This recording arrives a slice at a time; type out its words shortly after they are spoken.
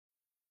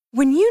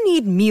When you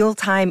need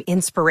mealtime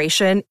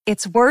inspiration,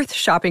 it's worth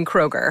shopping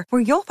Kroger,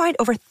 where you'll find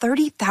over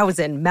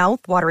 30,000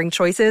 mouth-watering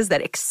choices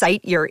that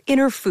excite your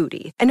inner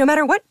foodie. And no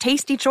matter what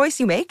tasty choice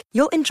you make,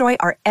 you'll enjoy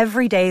our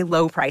everyday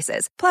low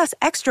prices, plus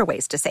extra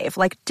ways to save,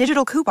 like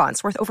digital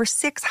coupons worth over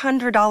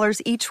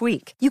 $600 each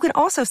week. You can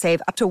also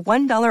save up to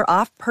 $1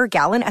 off per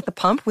gallon at the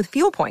pump with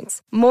fuel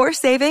points. More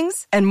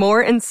savings and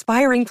more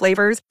inspiring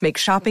flavors make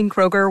shopping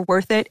Kroger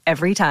worth it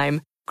every time.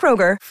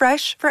 Kroger,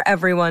 fresh for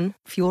everyone.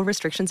 Fuel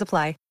restrictions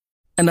apply.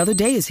 Another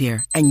day is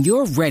here, and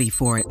you're ready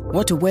for it.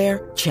 What to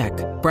wear? Check.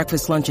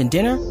 Breakfast, lunch, and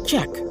dinner?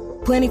 Check.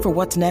 Planning for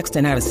what's next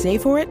and how to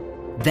save for it?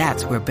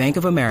 That's where Bank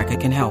of America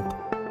can help.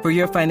 For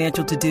your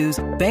financial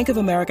to-dos, Bank of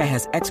America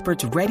has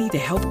experts ready to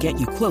help get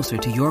you closer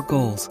to your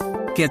goals.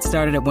 Get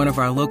started at one of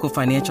our local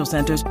financial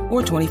centers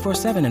or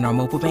 24/7 in our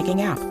mobile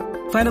banking app.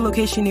 Find a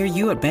location near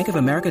you at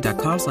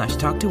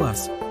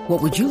bankofamerica.com/talktous.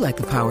 What would you like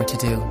the power to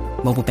do?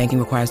 Mobile banking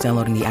requires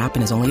downloading the app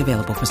and is only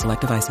available for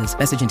select devices.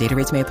 Message and data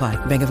rates may apply.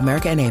 Bank of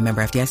America N.A.,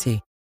 member FDIC.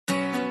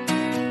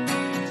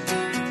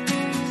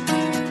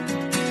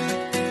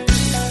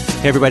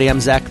 Hey everybody, I'm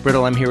Zach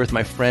Brittle. I'm here with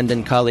my friend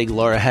and colleague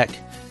Laura Heck.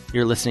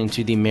 You're listening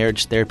to the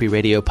Marriage Therapy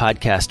Radio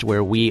podcast,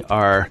 where we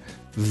are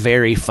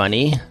very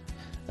funny,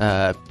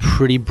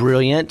 pretty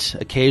brilliant,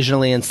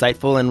 occasionally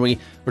insightful, and we're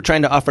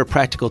trying to offer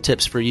practical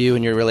tips for you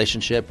in your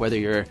relationship, whether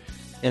you're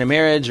in a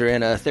marriage or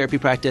in a therapy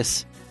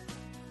practice.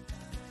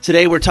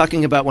 Today we're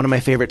talking about one of my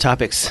favorite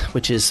topics,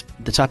 which is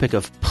the topic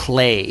of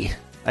play.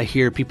 I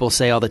hear people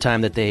say all the time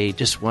that they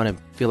just want to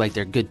feel like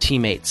they're good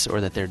teammates,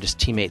 or that they're just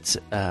teammates.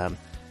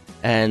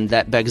 And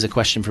that begs a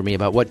question for me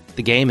about what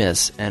the game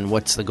is and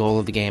what's the goal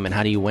of the game and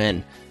how do you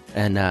win.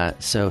 And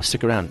so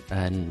stick around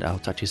and I'll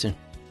talk to you soon.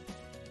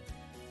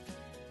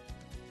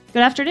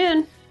 Good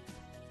afternoon.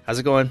 How's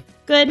it going?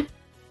 Good.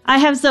 I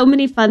have so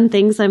many fun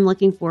things I'm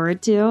looking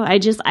forward to. I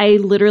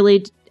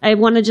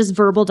want to just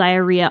verbal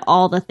diarrhea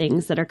all the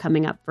things that are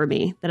coming up for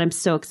me that I'm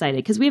so excited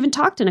because we haven't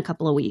talked in a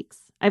couple of weeks.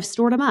 I've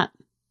stored them up.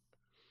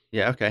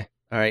 Yeah. Okay.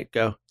 All right.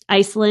 Go.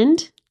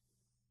 Iceland.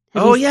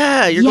 You're going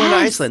to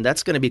Iceland.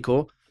 That's going to be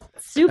cool.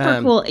 Super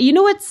cool. You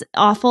know what's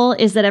awful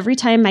is that every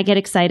time I get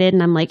excited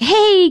and I'm like,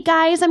 hey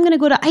guys, I'm going to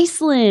go to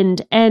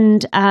Iceland.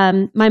 And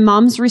my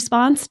mom's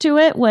response to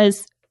it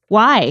was,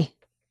 why?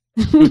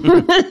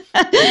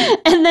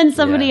 And then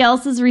somebody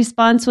else's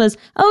response was,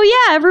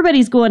 oh yeah,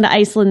 everybody's going to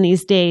Iceland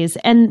these days.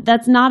 And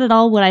that's not at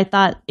all what I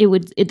thought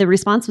the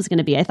response was going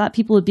to be. I thought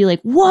people would be like,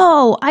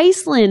 whoa,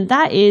 Iceland,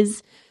 that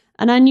is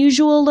an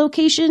unusual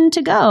location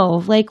to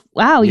go. Like,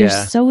 wow, you're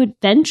so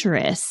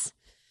adventurous.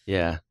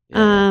 Yeah.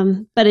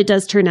 But it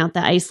does turn out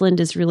that Iceland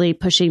is really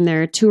pushing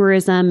their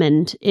tourism,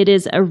 and it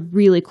is a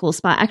really cool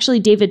spot. Actually,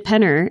 David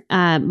Penner,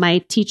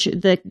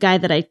 the guy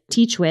that I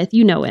teach with,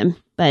 you know him,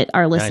 but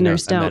our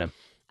listeners don't.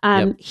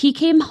 He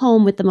came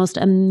home with the most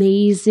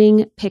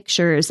amazing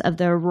pictures of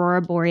the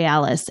Aurora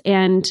Borealis.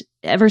 And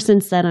ever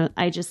since then,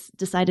 I just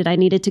decided I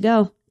needed to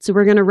go. So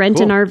we're going to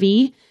rent an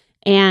RV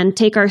and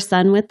take our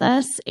son with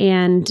us.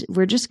 And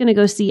we're just going to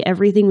go see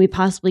everything we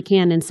possibly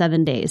can in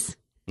 7 days.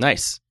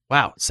 Nice.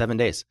 Wow. 7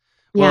 days.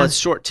 Well, it's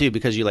short too,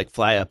 because you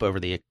fly up over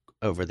the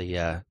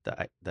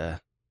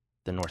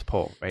North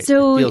Pole, right?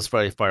 So it feels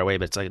fairly far away,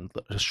 but it's like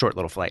a short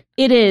little flight.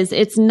 It is.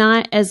 It's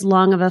not as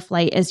long of a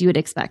flight as you would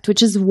expect,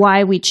 which is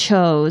why we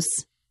chose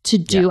to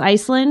do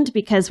Iceland,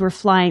 because we're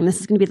flying. This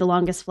is going to be the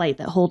longest flight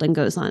that Holden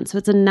goes on. So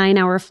it's a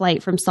 9-hour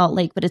flight from Salt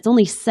Lake, but it's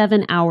only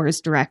 7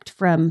 hours direct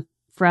from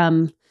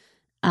New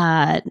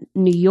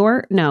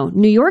York. No,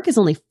 New York is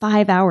only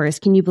 5 hours.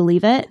 Can you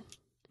believe it?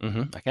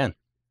 Mm-hmm, I can.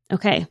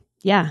 Okay.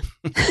 Yeah.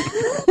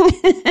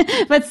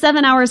 But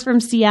 7 hours from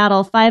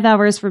Seattle, 5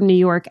 hours from New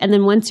York. And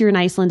then once you're in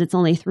Iceland, it's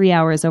only 3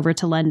 hours over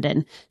to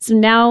London. So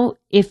now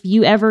if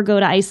you ever go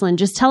to Iceland,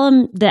 just tell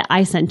them that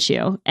I sent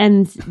you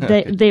and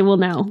they will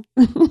know.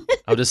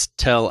 I'll just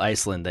tell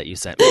Iceland that you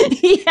sent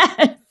me.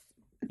 Yes.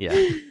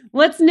 Yeah.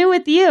 What's new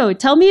with you?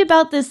 Tell me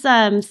about this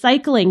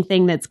cycling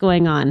thing that's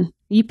going on.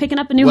 You picking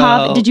up a new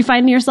hobby? Did you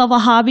find yourself a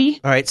hobby?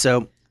 All right.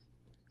 So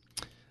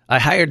I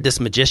hired this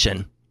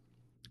magician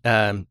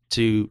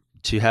to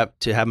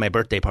have my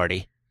birthday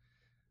party,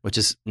 which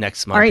is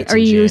next month. All right, are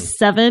you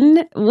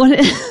 7? What?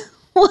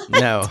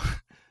 No,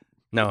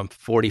 I'm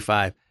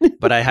 45.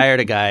 But I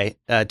hired a guy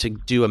to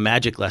do a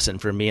magic lesson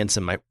for me and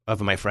some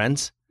of my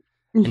friends,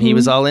 and he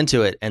was all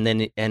into it. And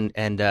then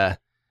and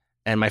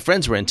my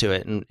friends were into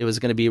it, and it was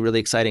going to be really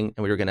exciting.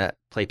 And we were going to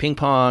play ping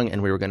pong,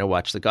 and we were going to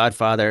watch The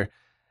Godfather.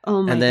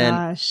 Oh my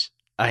gosh!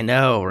 I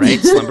know, right?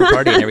 Slumber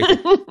party and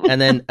everything.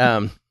 And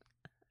then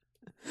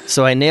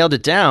so I nailed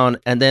it down,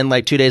 and then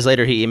 2 days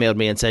later, he emailed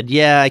me and said,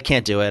 yeah, I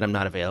can't do it. I'm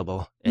not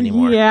available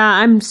anymore. Yeah,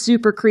 I'm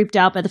super creeped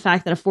out by the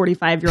fact that a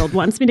 45-year-old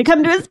wants me to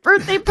come to his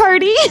birthday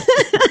party.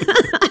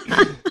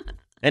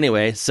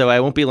 Anyway, so I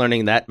won't be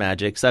learning that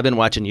magic. So I've been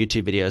watching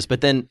YouTube videos, but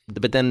then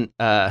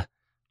the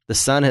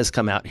sun has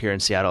come out here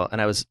in Seattle,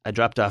 and I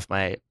dropped off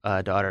my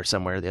daughter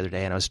somewhere the other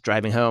day, and I was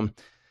driving home.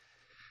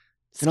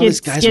 And all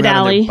these guys Skid were out on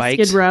Alley, their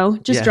bikes. Skid Row.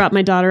 Just dropped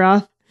my daughter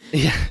off.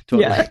 Yeah,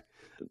 totally.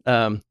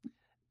 Yeah.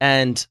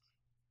 And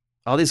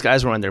all these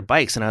guys were on their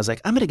bikes, and I was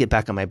like, I'm going to get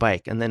back on my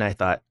bike. And then I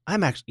thought,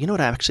 you know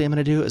what I'm going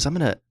to do is I'm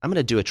going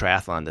to do a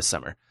triathlon this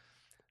summer.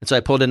 And so I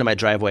pulled into my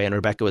driveway, and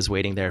Rebecca was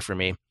waiting there for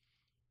me.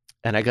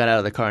 And I got out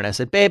of the car and I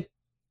said, babe,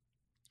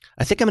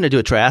 I think I'm going to do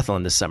a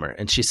triathlon this summer.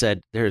 And she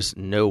said, there's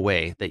no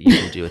way that you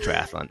can do a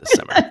triathlon this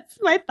summer. That's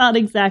my thought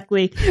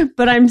exactly.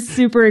 But I'm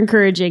super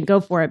encouraging. Go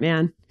for it,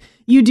 man.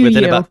 You do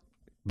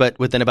But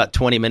within about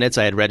 20 minutes,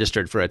 I had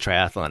registered for a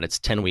triathlon. It's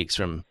 10 weeks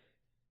from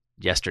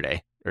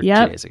yesterday or 2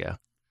 days ago.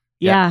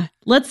 Yeah.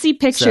 Let's see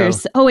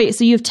pictures.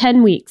 So you have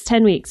 10 weeks.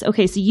 10 weeks.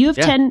 Okay. So you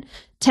have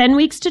 10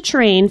 weeks to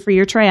train for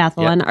your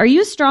triathlon. Yep. Are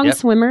you a strong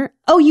swimmer?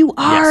 Oh, you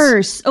are.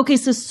 Yes. Okay.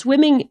 So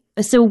swimming.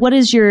 So what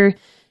is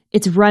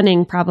it's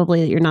running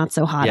probably that you're not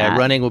so hot at. Yeah.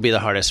 Running will be the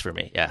hardest for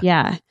me. Yeah.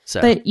 Yeah.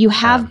 But you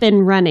have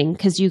been running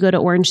because you go to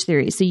Orange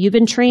Theory. So you've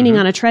been training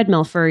on a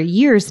treadmill for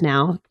years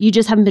now. You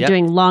just haven't been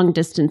doing long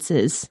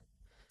distances.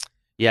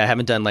 Yeah. I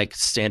haven't done like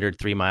standard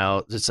 3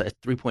 miles. It's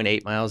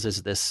 3.8 miles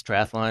is this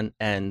triathlon,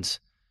 and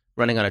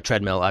running on a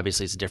treadmill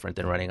obviously is different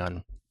than running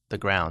on the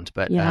ground,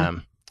 but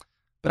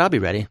I'll be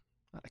ready.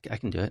 I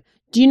can do it.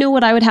 Do you know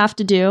what I would have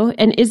to do?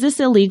 And is this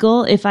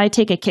illegal if I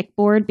take a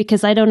kickboard?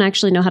 Because I don't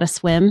actually know how to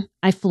swim.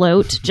 I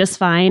float just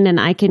fine and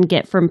I can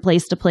get from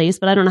place to place,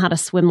 but I don't know how to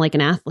swim like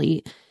an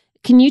athlete.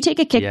 Can you take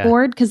a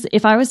kickboard? Because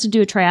if I was to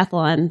do a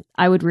triathlon,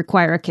 I would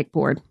require a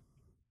kickboard.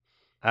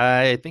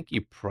 I think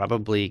you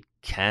probably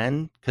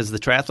can, because the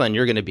triathlon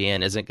you're going to be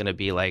in isn't going to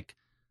be like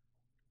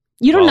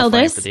you don't know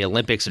this for the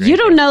Olympics. You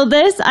don't know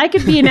this. I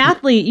could be an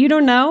athlete. You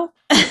don't know.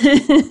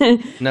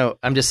 No,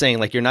 I'm just saying,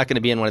 like, you're not going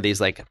to be in one of these,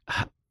 like,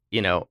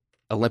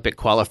 Olympic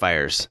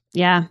qualifiers.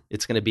 Yeah.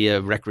 It's going to be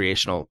a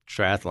recreational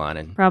triathlon.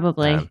 And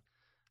probably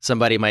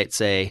somebody might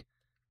say,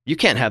 you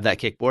can't have that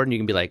kickboard. And you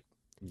can be like,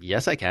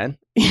 yes, I can.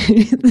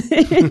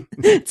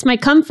 It's my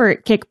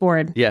comfort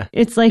kickboard. Yeah.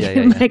 It's like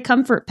my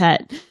comfort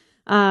pet.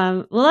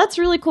 Well, that's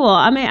really cool.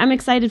 I'm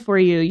excited for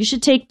you. You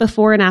should take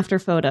before and after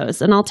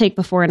photos, and I'll take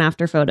before and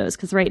after photos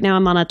because right now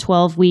I'm on a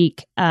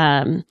 12-week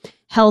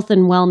health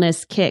and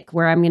wellness kick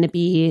where I'm going to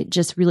be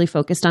just really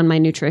focused on my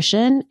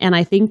nutrition. And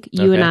I think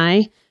you and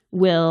I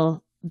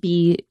will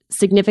be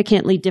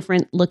significantly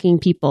different looking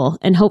people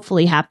and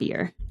hopefully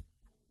happier.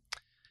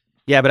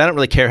 Yeah, but I don't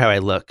really care how I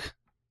look.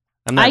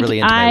 I'm not really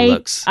into my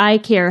looks. I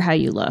care how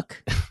you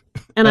look.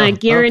 And I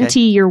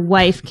guarantee your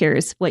wife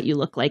cares what you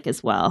look like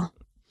as well.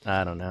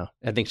 I don't know.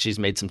 I think she's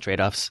made some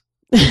trade-offs.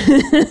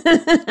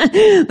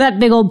 That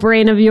big old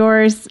brain of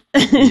yours.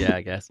 Yeah,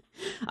 I guess.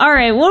 All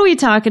right. What are we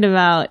talking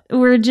about?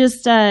 We're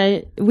just,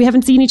 we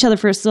haven't seen each other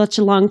for such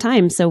a long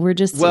time. So we're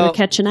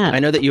catching up. I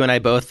know that you and I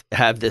both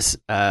have this,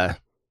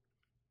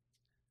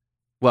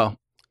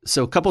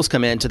 so couples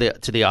come into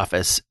the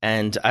office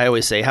and I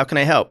always say, how can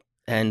I help?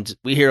 And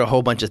we hear a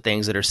whole bunch of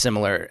things that are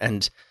similar.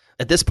 And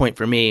at this point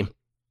for me,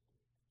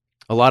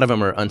 a lot of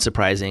them are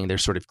unsurprising. They're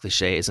sort of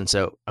cliches. And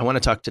so I want to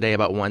talk today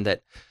about one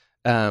that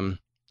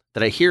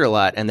I hear a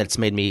lot and that's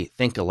made me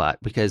think a lot,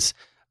 because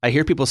I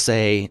hear people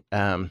say,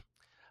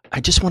 I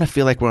just want to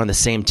feel like we're on the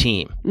same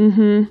team.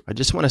 Mm-hmm. I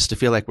just want us to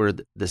feel like we're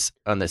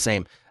on the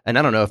same. And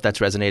I don't know if that's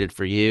resonated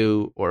for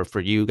you or for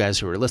you guys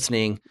who are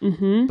listening,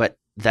 but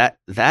that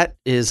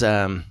is,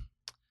 that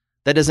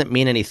doesn't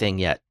mean anything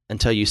yet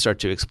until you start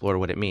to explore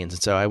what it means.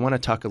 And so I want to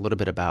talk a little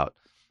bit about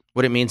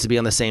what it means to be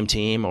on the same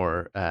team,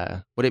 or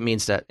what it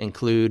means to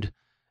include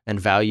and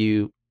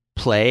value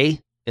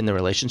play in the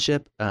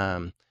relationship,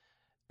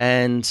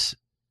 and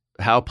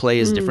how play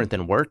is different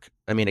than work.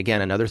 I mean,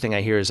 again, another thing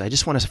I hear is I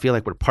just want us to feel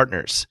like we're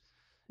partners,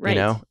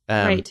 right.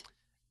 Right.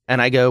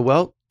 And I go,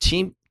 well,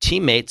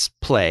 teammates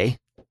play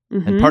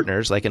and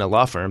partners, like in a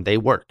law firm, they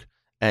work,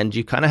 and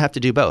you kind of have to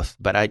do both.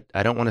 But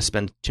I don't want to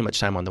spend too much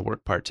time on the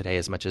work part today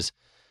as much as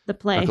the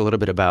play. Talk a little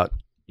bit about,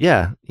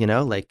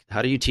 like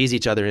how do you tease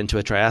each other into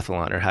a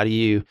triathlon, or how do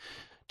you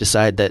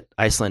decide that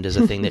Iceland is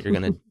a thing that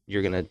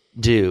you're gonna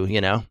do,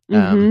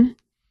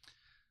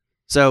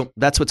 So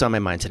that's what's on my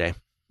mind today.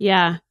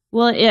 Yeah.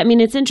 Well, I mean,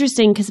 it's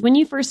interesting because when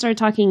you first started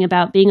talking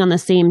about being on the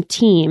same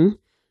team,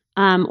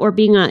 or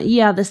being on,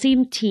 the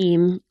same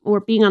team,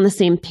 or being on the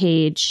same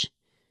page,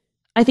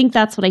 I think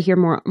that's what I hear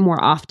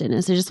more often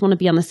is I just want to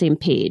be on the same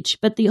page.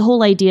 But the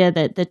whole idea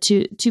that the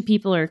two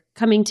people are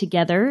coming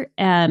together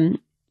and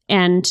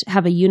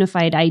have a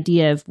unified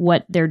idea of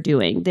what they're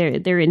doing,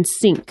 they're in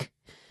sync.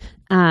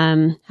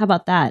 How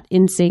about that?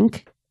 In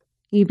sync?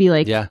 You'd be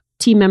like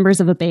team members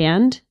of a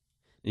band.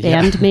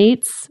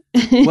 Bandmates.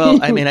 Well,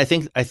 I mean, I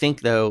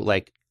think though,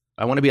 like,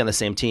 I want to be on the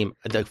same team.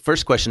 The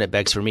first question it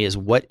begs for me is,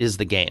 what is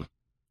the game?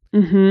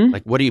 Mm-hmm.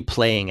 Like, what are you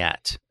playing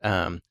at?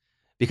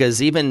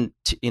 Because even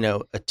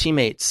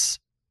teammates,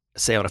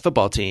 say on a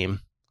football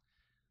team,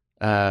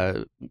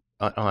 on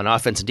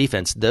offense and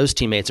defense, those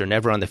teammates are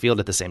never on the field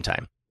at the same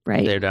time.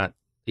 Right. They're not.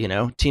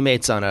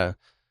 Teammates on a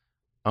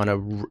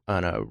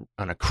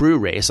crew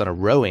race, on a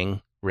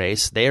rowing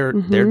race, their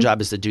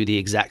job is to do the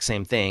exact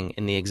same thing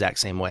in the exact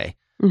same way.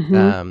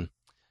 Mm-hmm.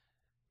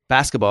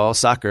 Basketball,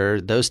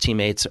 soccer, those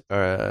teammates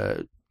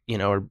are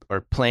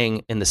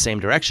playing in the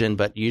same direction,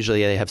 but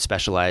usually they have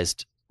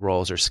specialized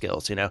roles or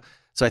skills,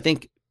 So I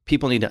think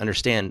people need to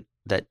understand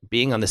that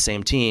being on the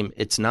same team,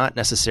 it's not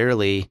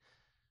necessarily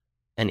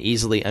an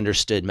easily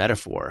understood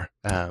metaphor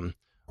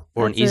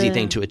or an easy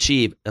thing to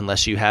achieve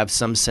unless you have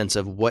some sense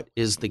of what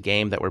is the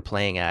game that we're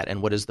playing at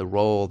and what is the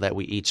role that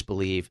we each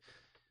believe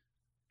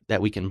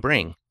that we can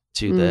bring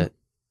to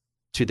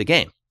the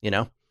game,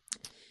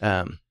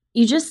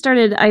 You just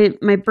started,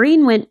 my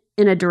brain went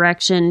in a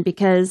direction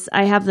because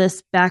I have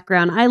this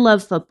background. I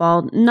love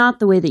football, not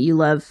the way that you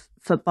love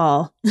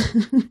football.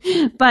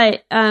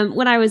 But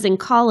when I was in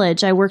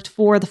college, I worked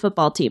for the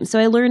football team. So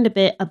I learned a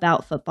bit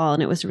about football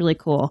and it was really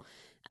cool.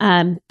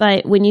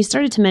 But when you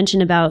started to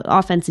mention about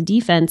offense and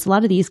defense, a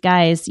lot of these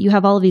guys, you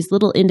have all of these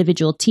little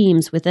individual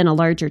teams within a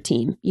larger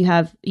team. You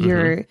have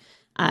your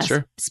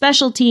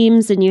special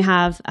teams and you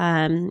have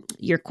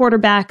your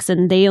quarterbacks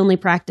and they only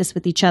practice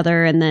with each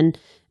other. And then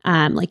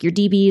like your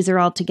DBs are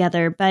all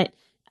together. But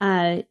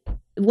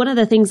one of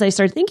the things I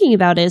started thinking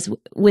about is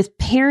with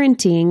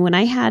parenting, when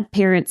I had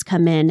parents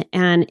come in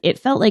and it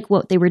felt like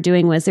what they were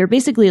doing was they're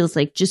basically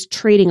like just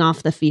trading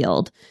off the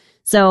field.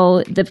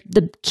 So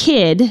the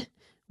kid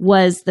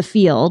was the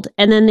field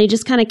and then they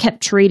just kind of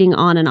kept trading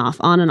on and off,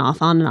 on and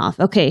off, on and off.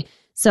 Okay,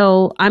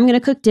 so I'm going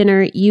to cook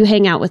dinner. You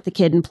hang out with the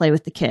kid and play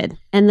with the kid.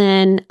 And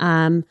then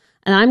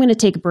and I'm going to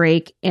take a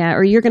break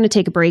or you're going to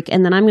take a break.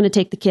 And then I'm going to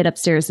take the kid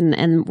upstairs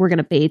and we're going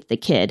to bathe the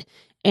kid.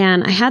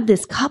 And I had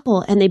this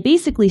couple and they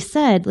basically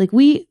said, like,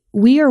 we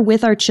are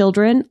with our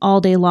children all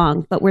day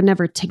long, but we're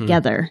never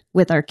together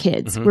with our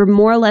kids. We're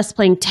more or less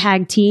playing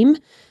tag team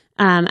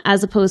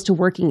as opposed to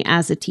working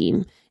as a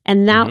team.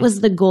 And that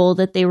was the goal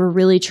that they were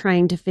really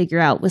trying to figure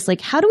out was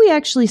like, how do we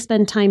actually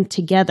spend time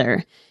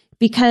together?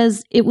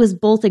 Because it was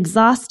both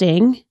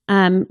exhausting.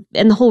 And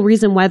the whole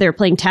reason why they were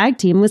playing tag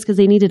team was because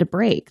they needed a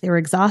break. They were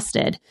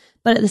exhausted.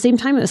 But at the same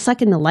time, it was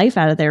sucking the life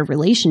out of their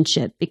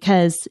relationship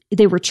because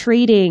they were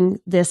trading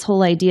this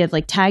whole idea of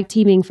like tag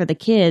teaming for the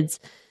kids.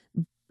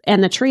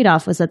 And the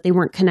trade-off was that they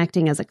weren't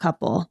connecting as a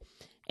couple.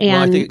 And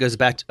well, I think it goes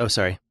back to,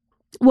 sorry.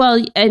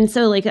 Well, and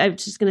so like I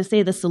was just going to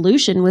say the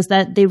solution was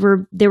that they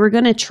were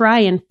going to try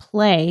and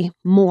play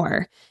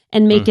more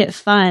and make it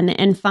fun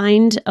and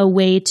find a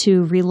way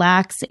to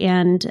relax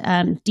and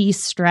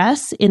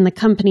de-stress in the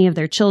company of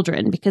their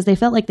children because they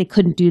felt like they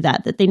couldn't do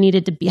that they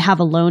needed to have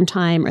alone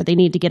time or they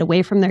need to get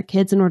away from their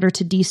kids in order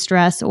to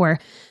de-stress or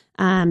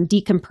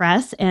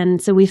decompress.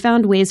 And so we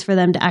found ways for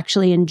them to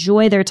actually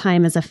enjoy their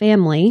time as a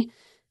family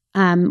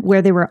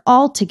where they were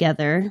all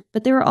together,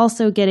 but they were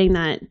also getting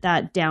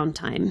that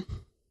downtime.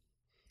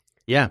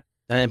 Yeah.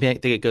 I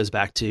think it goes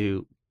back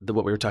to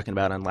what we were talking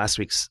about on last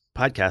week's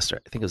podcast, or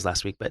I think it was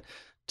last week, but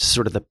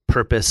sort of the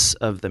purpose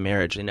of the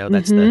marriage,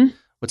 that's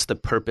what's the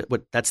purpose,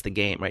 that's the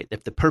game, right?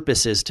 If the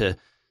purpose is to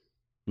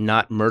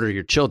not murder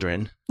your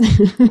children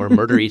or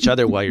murder each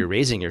other while you're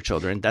raising your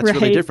children, that's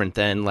really different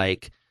than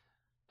like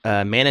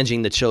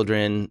managing the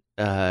children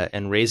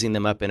and raising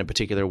them up in a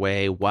particular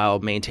way while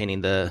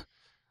maintaining the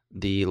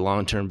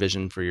long-term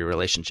vision for your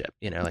relationship,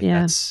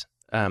 that's,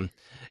 and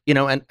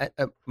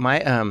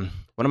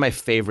one of my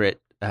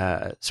favorite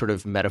sort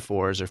of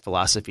metaphors or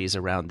philosophies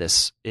around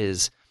this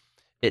is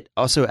it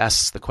also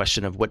asks the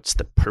question of what's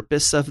the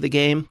purpose of the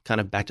game, kind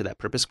of back to that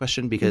purpose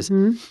question, because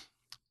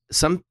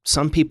some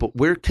people,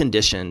 we're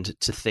conditioned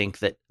to think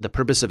that the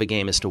purpose of a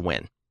game is to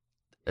win.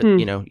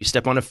 You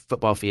step on a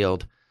football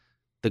field,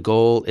 the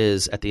goal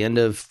is at the end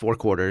of 4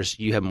 quarters,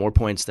 you have more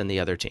points than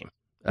the other team.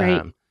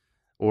 Right.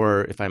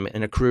 Or if I'm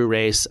in a crew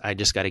race, I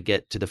just got to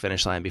get to the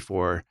finish line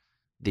before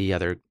the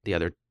other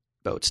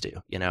boats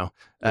do,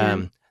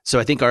 So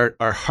I think our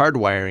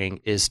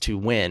hardwiring is to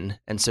win.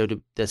 And so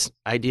this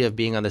idea of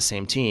being on the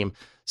same team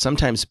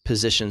sometimes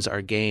positions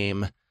our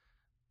game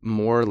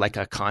more like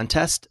a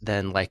contest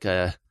than like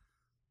a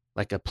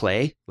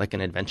play, like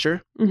an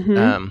adventure.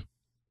 And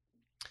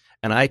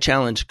I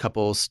challenge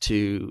couples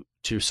to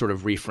sort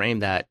of reframe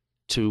that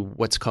to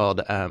what's called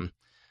a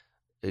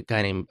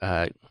guy named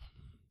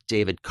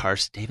David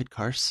Karse.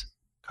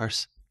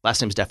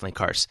 Last name's definitely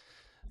Karse.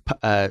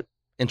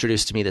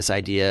 Introduced to me this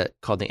idea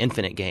called the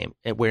infinite game,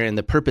 wherein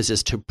the purpose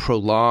is to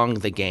prolong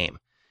the game.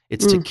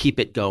 It's to keep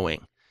it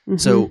going.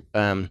 So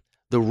the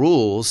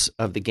rules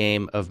of the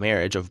game of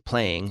marriage, of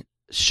playing,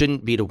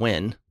 shouldn't be to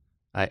win.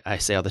 I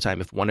say all the time,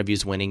 if one of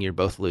you's winning, you're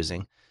both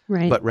losing.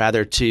 Right. But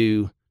rather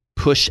to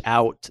push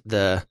out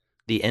the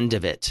end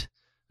of it.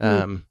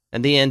 And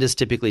the end is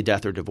typically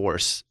death or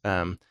divorce.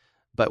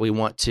 But we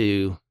want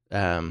to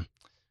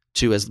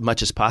as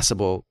much as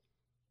possible,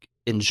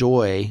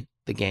 enjoy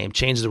the game,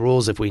 change the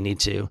rules if we need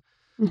to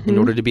in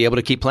order to be able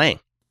to keep playing,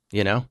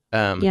 Yeah.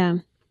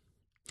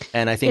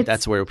 And I think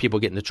that's where people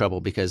get into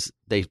trouble because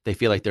they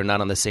feel like they're not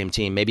on the same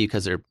team, maybe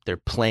because they're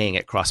playing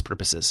at cross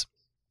purposes.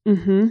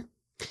 I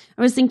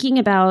was thinking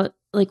about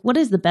like, what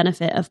is the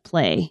benefit of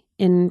play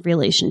in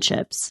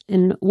relationships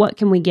and what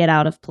can we get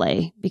out of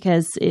play?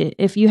 Because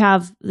if you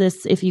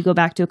go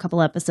back to a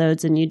couple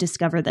episodes and you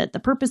discover that the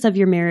purpose of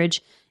your marriage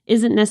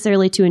isn't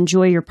necessarily to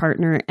enjoy your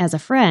partner as a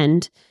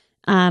friend,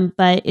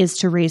 but is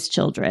to raise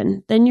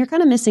children, then you're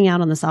kind of missing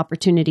out on this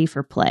opportunity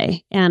for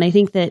play. And I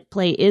think that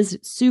play is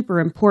super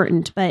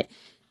important, but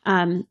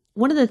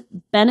one of the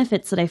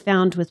benefits that I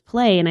found with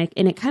play, and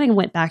it kind of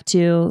went back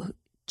to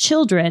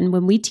children,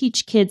 when we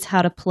teach kids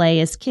how to play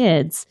as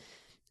kids,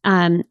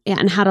 and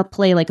how to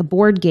play like a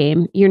board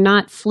game, you're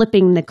not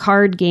flipping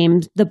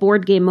the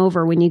board game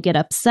over when you get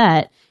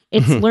upset.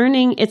 It's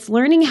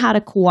learning how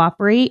to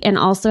cooperate and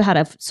also how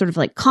to sort of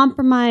like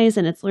compromise.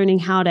 And it's learning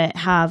how to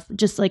have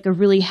just like a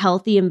really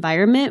healthy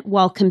environment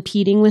while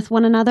competing with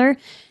one another.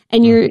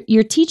 And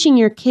you're teaching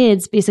your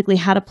kids basically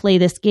how to play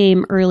this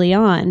game early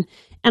on.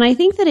 And I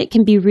think that it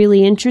can be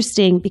really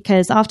interesting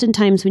because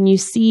oftentimes when you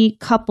see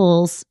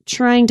couples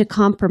trying to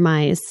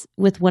compromise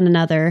with one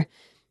another,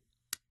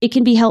 it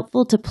can be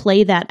helpful to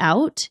play that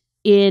out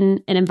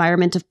in an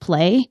environment of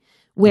play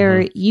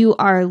where you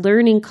are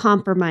learning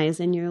compromise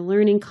and you're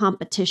learning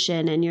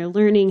competition and you're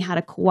learning how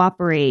to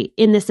cooperate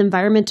in this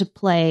environment of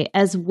play,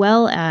 as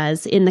well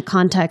as in the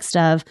context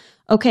of,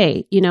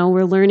 okay,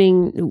 we're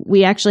learning,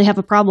 we actually have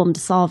a problem to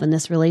solve in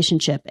this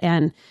relationship.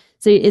 And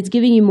so it's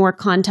giving you more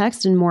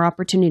context and more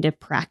opportunity to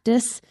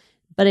practice,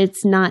 but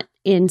it's not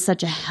in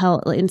such a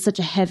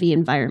heavy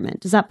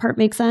environment. Does that part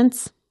make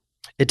sense?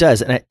 It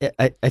does. And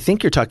I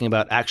think you're talking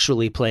about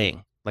actually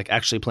playing, like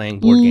actually playing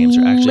board games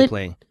or actually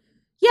playing.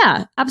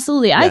 Yeah,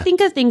 absolutely. Yeah. I think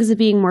of things as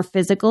being more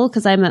physical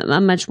because I'm a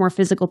much more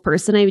physical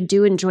person. I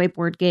do enjoy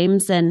board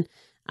games, and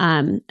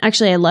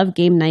actually I love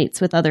game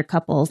nights with other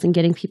couples and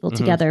getting people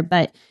together.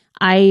 But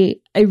I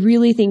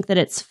really think that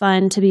it's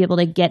fun to be able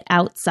to get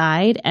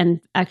outside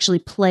and actually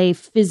play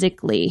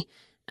physically.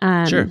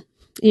 Sure.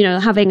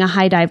 Having a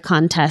high dive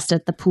contest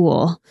at the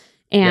pool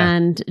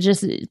and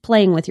just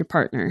playing with your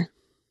partner.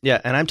 Yeah,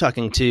 and I'm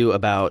talking too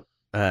about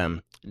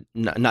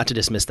not to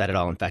dismiss that at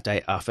all. In fact,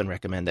 I often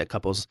recommend that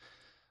couples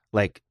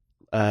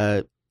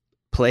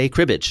play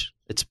cribbage.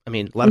 A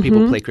lot of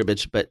people play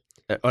cribbage, but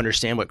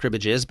understand what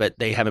cribbage is, but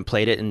they haven't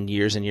played it in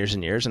years and years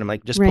and years. And I'm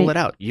like, just pull it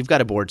out. You've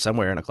got a board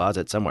somewhere in a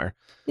closet somewhere.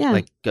 Yeah.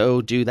 Like,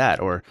 go do that.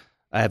 Or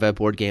I have a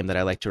board game that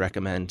I like to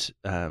recommend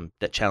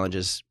that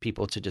challenges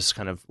people to just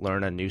kind of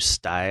learn a new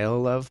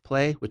style of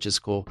play, which is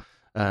cool.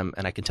 And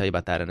I can tell you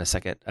about that in a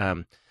second.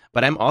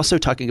 But I'm also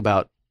talking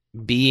about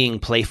being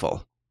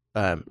playful,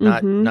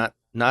 not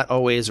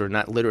always or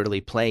not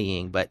literally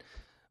playing, but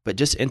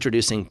just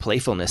introducing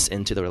playfulness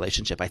into the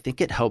relationship. I think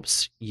it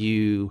helps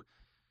you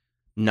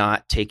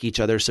not take each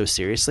other so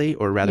seriously,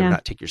 or rather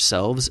not take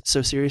yourselves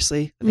so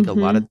seriously. I think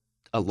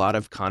a lot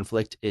of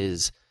conflict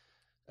is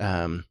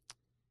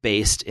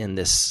based in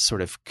this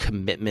sort of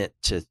commitment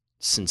to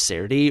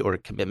sincerity or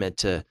commitment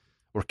to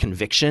or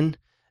conviction.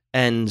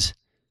 And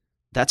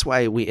that's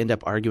why we end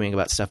up arguing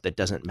about stuff that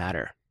doesn't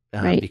matter,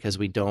 because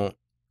we don't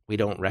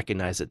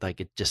recognize it. Like,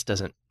 it just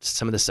doesn't,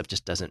 some of this stuff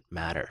just doesn't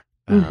matter.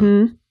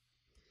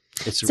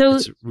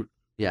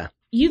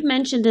 You've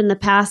mentioned in the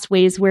past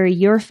ways where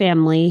your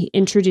family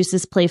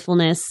introduces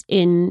playfulness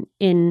in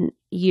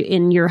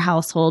your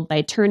household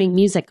by turning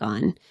music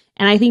on.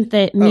 And I think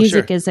that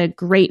music is a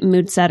great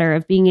mood setter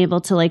of being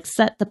able to like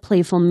set the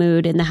playful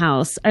mood in the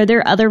house. Are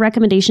there other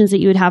recommendations that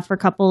you would have for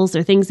couples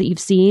or things that you've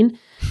seen,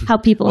 how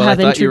people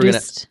have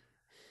introduced?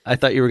 I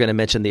thought you were going to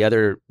mention the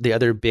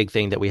other big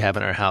thing that we have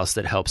in our house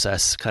that helps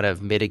us kind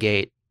of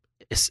mitigate,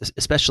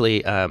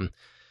 especially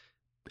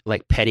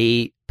like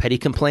petty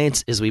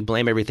complaints, is we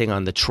blame everything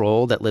on the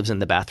troll that lives in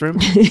the bathroom.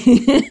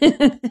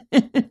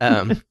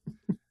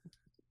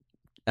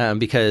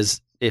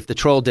 Because if the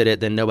troll did it,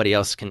 then nobody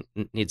else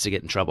needs to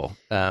get in trouble.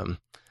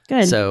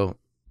 Good. So,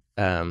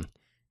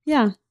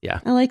 yeah,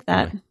 I like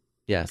that. Anyway,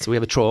 yeah. So we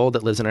have a troll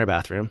that lives in our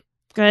bathroom.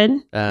 Good.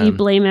 You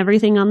blame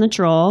everything on the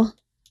troll.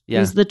 Yeah.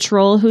 It was the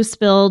troll who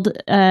spilled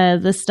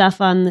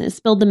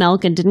spilled the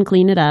milk and didn't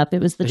clean it up. It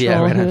was the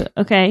troll who.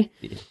 Okay.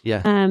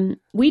 Yeah.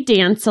 We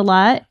dance a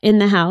lot in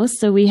the house,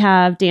 so we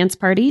have dance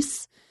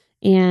parties,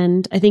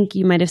 and I think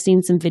you might have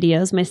seen some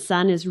videos. My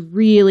son is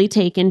really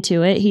taken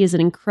to it. He is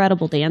an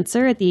incredible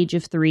dancer at the age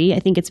of 3. I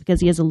think it's because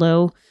he has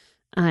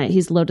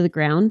he's low to the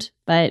ground.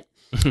 But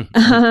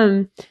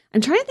I'm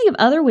trying to think of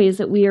other ways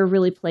that we are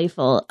really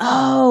playful.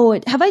 Oh,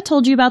 have I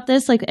told you about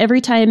this? Like,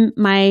 every time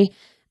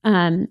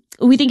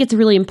we think it's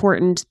really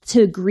important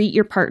to greet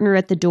your partner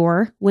at the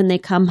door when they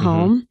come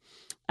home.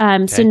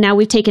 So now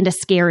we've taken to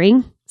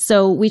scaring.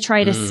 So we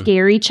try to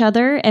scare each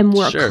other, and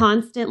we're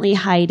constantly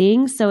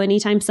hiding. So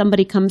anytime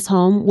somebody comes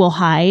home, we'll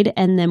hide,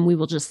 and then we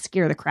will just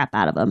scare the crap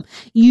out of them.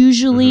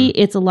 Usually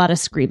it's a lot of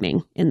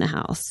screaming in the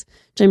house,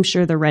 which I'm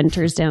sure the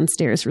renters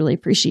downstairs really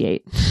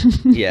appreciate.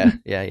 Yeah.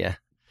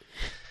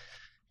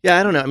 Yeah,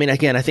 I don't know. I mean,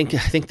 again, I think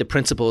the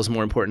principle is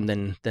more important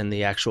than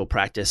the actual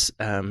practice,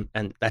 and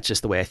that's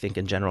just the way I think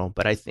in general.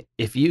 But I think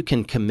if you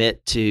can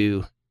commit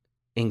to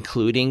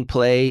including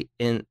play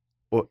in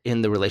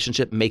the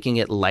relationship, making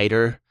it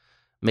lighter,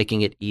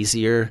 making it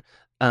easier,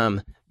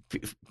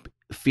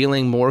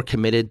 feeling more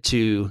committed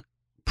to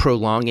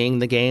prolonging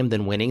the game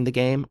than winning the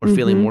game, or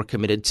feeling more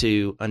committed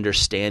to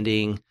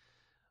understanding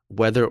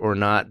whether or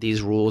not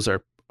these rules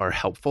are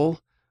helpful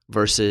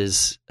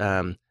versus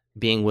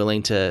being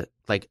willing to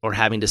or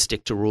having to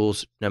stick to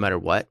rules no matter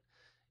what,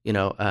 it's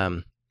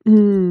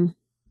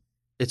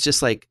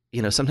just like,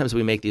 sometimes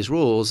we make these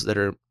rules that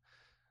are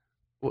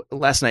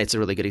last night's a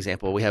really good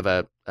example. We have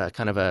a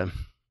kind of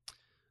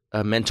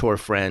a mentor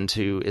friend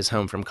who is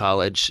home from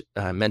college,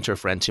 a mentor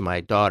friend to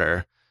my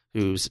daughter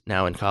who's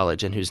now in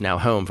college and who's now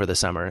home for the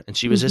summer. And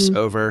she was just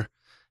over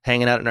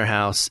hanging out in our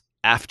house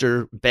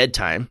after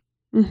bedtime,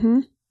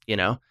 you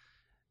know,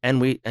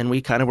 and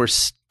we kind of were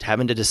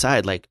having to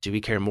decide, like, do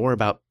we care more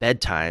about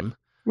bedtime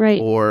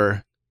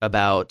or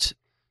about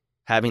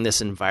having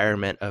this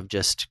environment of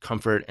just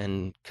comfort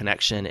and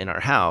connection in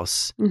our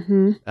house?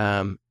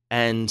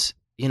 And,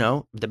 you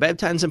know, the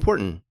bedtime's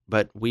important,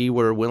 but we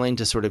were willing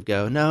to sort of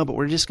go, no, but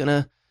we're just going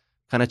to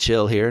kind of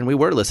chill here. And we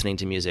were listening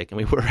to music and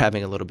we were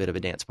having a little bit of a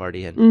dance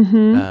party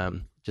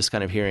and just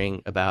kind of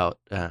hearing about,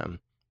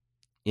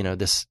 you know,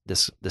 this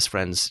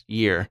friend's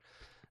year.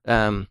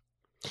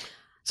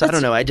 So I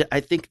don't know. I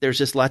think there's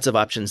just lots of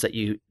options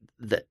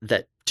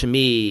that to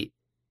me,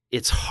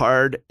 it's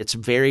hard. It's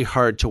very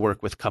hard to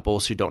work with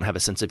couples who don't have a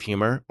sense of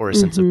humor or a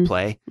sense of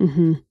play.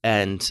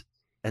 And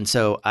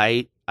so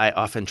I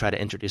often try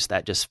to introduce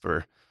that just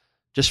for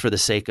the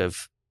sake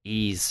of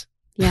ease.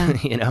 Yeah.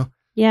 You know?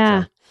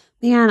 Yeah. So.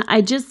 Man,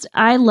 I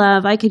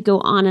could go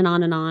on and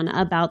on and on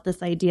about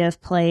this idea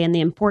of play and the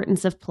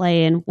importance of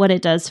play and what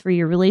it does for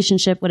your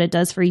relationship, what it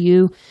does for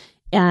you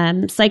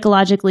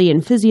psychologically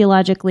and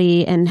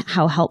physiologically, and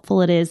how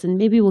helpful it is. And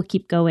maybe we'll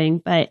keep going,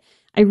 but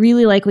I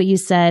really like what you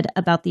said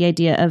about the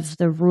idea of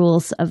the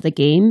rules of the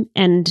game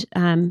and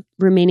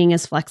remaining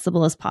as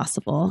flexible as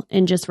possible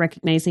and just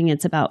recognizing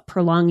it's about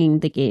prolonging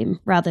the game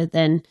rather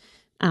than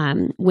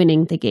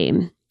winning the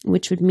game,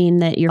 which would mean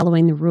that you're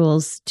following the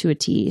rules to a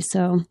T.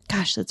 So,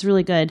 gosh, that's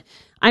really good.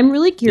 I'm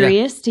really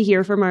curious to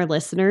hear from our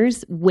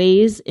listeners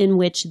ways in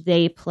which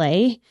they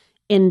play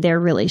in their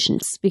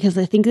relationships, because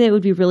I think that it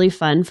would be really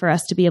fun for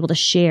us to be able to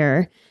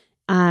share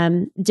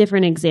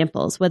different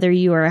examples, whether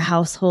you are a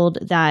household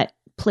that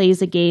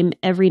plays a game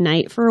every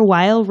night. For a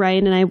while,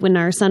 Ryan and I, when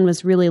our son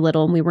was really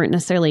little and we weren't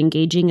necessarily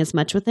engaging as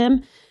much with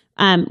him,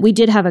 we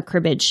did have a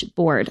cribbage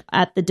board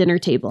at the dinner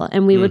table,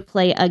 and we would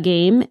play a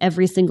game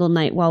every single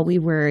night while we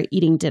were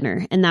eating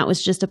dinner. And that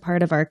was just a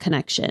part of our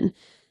connection.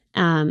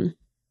 And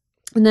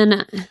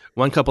then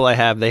one couple they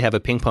have a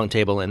ping pong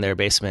table in their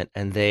basement,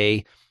 and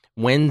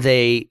when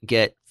they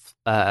get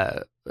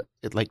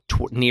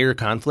near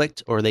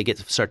conflict or they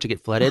start to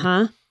get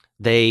flooded,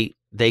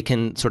 they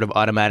can sort of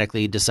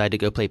automatically decide to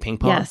go play ping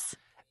pong. Yes.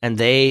 And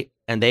they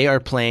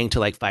are playing to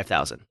like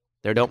 5,000.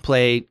 They don't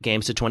play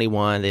games to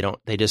 21.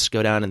 They just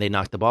go down and they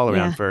knock the ball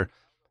around for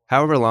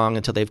however long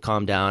until they've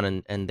calmed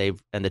down and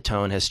the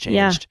tone has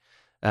changed.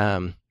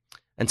 And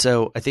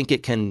so I think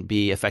it can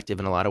be effective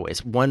in a lot of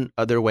ways. One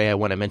other way I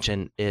want to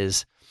mention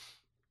is,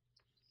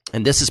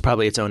 and this is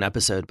probably its own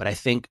episode, but I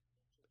think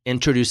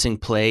introducing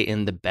play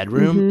in the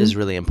bedroom is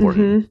really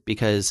important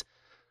because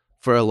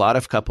for a lot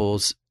of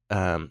couples,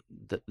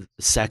 the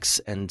sex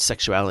and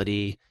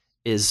sexuality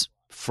is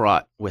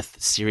fraught with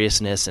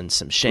seriousness and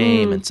some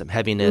shame and some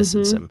heaviness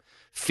and some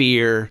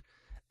fear.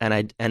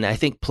 And I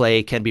think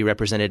play can be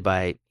represented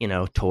by, you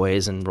know,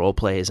 toys and role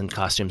plays and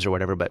costumes or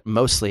whatever, but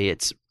mostly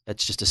it's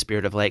just a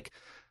spirit of like,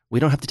 we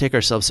don't have to take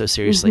ourselves so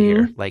seriously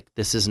here. Like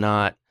this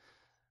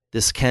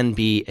can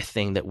be a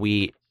thing that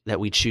we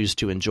choose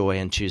to enjoy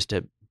and choose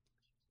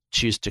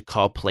to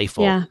call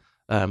playful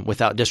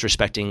without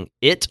disrespecting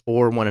it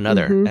or one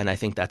another. And I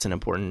think that's an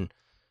important,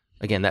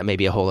 again, that may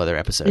be a whole other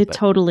episode. It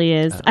totally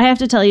is. I have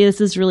to tell you,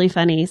 this is really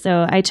funny.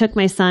 So I took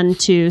my son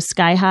to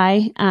Sky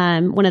High,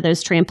 one of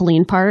those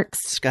trampoline parks.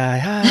 Sky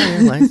High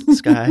Airlines,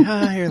 Sky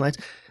High Airlines.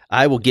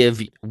 I will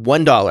give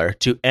 $1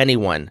 to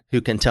anyone who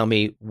can tell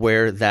me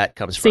where that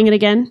comes from. Sing it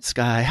again.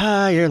 Sky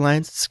High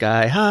Airlines,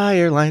 Sky High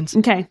Airlines.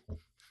 Okay.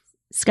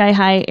 Sky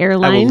High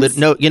Airlines.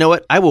 No, you know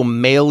what? I will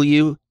mail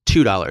you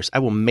 $2. I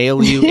will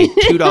mail you a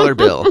 $2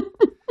 bill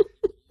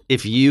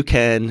if you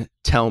can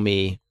tell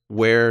me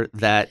where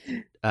that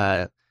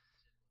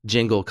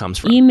jingle comes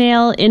from.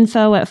 Email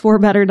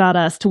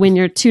info@4better.us to win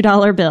your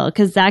 $2 bill,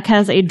 because Zach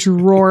has a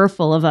drawer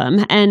full of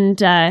them. And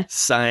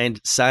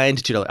signed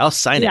 $2. I'll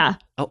sign it.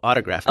 I'll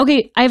autograph it.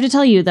 Okay, I have to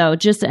tell you though,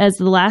 just as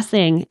the last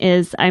thing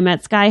is, I'm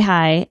at Sky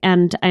High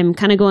and I'm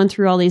kind of going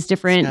through all these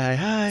different. Sky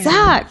High,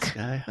 Zach,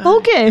 Sky High.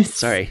 Focus.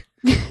 Sorry,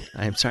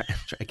 I'm sorry.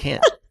 I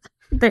can't.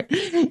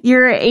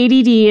 Your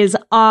ADD is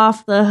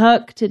off the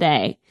hook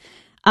today.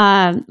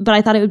 But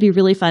I thought it would be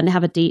really fun to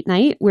have a date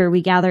night where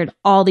we gathered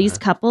all these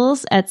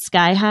couples at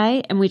Sky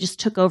High and we just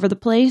took over the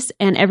place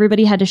and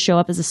everybody had to show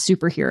up as a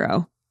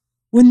superhero.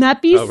 Wouldn't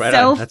that be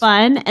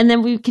fun? And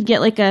then we could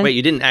get like a... Wait,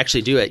 you didn't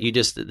actually do it.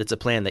 It's a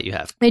plan that you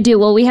have. I do.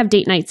 Well, we have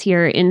date nights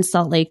here in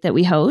Salt Lake that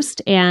we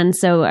host. And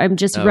so I'm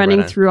just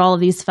running through all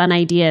of these fun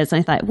ideas. And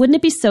I thought, wouldn't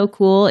it be so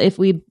cool if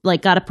we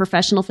like got a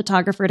professional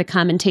photographer to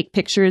come and take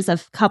pictures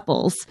of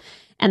couples,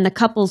 and the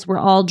couples were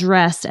all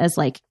dressed as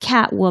like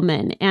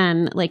Catwoman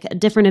and like a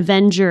different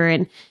Avenger.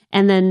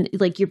 And then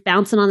like you're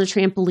bouncing on the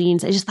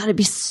trampolines. I just thought it'd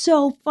be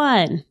so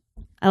fun.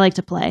 I like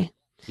to play.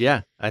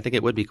 Yeah, I think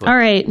it would be cool. All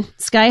right.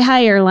 Sky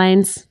High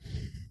Airlines.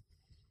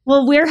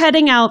 Well, we're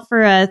heading out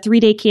for a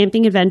 3-day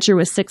camping adventure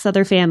with 6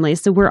 other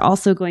families. So we're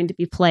also going to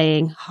be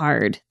playing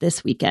hard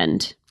this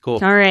weekend. Cool.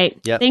 All right.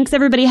 Yep. Thanks,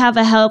 everybody. Have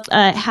a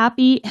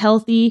happy,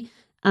 healthy,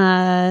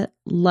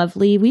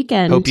 lovely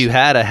weekend. Hope you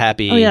had a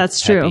happy, that's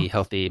true. happy,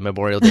 healthy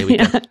Memorial Day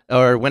weekend.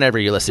 Or whenever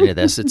you're listening to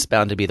this, it's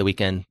bound to be the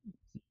weekend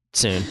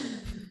soon.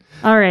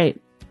 All right.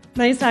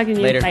 Nice talking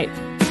to you. Later. Bye.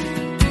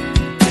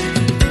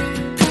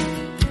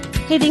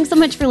 Hey, thanks so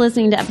much for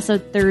listening to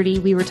episode 30.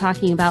 We were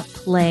talking about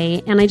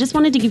play, and I just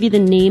wanted to give you the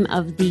name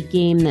of the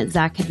game that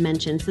Zach had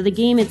mentioned. So the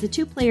game, it's a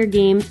 2-player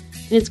game,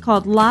 and it's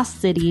called Lost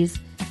Cities.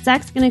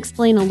 Zach's going to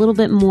explain a little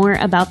bit more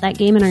about that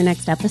game in our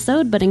next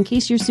episode, but in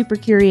case you're super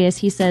curious,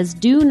 he says,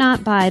 do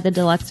not buy the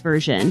deluxe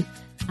version.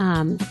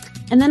 And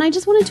then I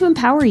just wanted to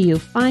empower you.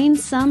 Find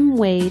some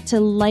way to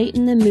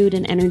lighten the mood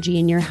and energy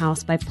in your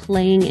house by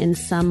playing in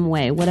some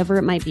way, whatever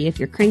it might be. If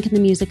you're cranking the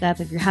music up,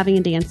 if you're having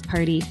a dance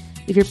party,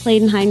 if you're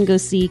playing hide and go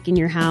seek in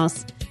your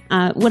house,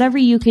 whatever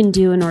you can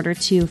do in order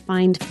to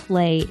find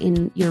play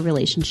in your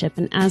relationship.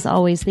 And as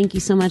always, thank you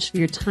so much for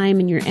your time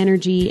and your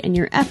energy and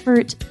your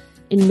effort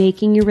in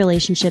making your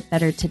relationship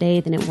better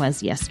today than it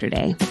was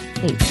yesterday.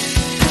 Thanks.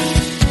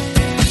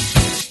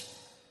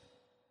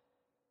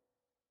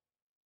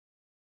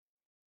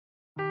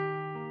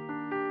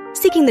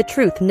 Seeking the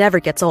truth never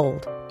gets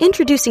old.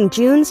 Introducing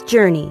June's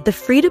Journey, the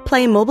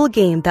free-to-play mobile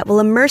game that will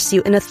immerse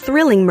you in a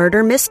thrilling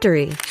murder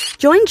mystery.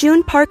 Join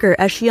June Parker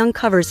as she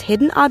uncovers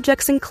hidden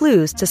objects and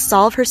clues to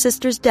solve her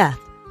sister's death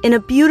in a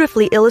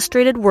beautifully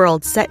illustrated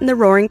world set in the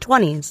Roaring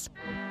 '20s.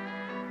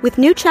 With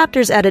new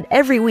chapters added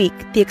every week,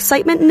 the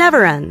excitement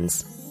never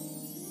ends.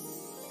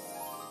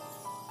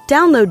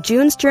 Download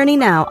June's Journey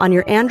now on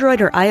your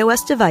Android or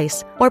iOS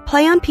device, or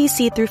play on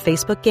PC through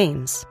Facebook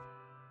Games.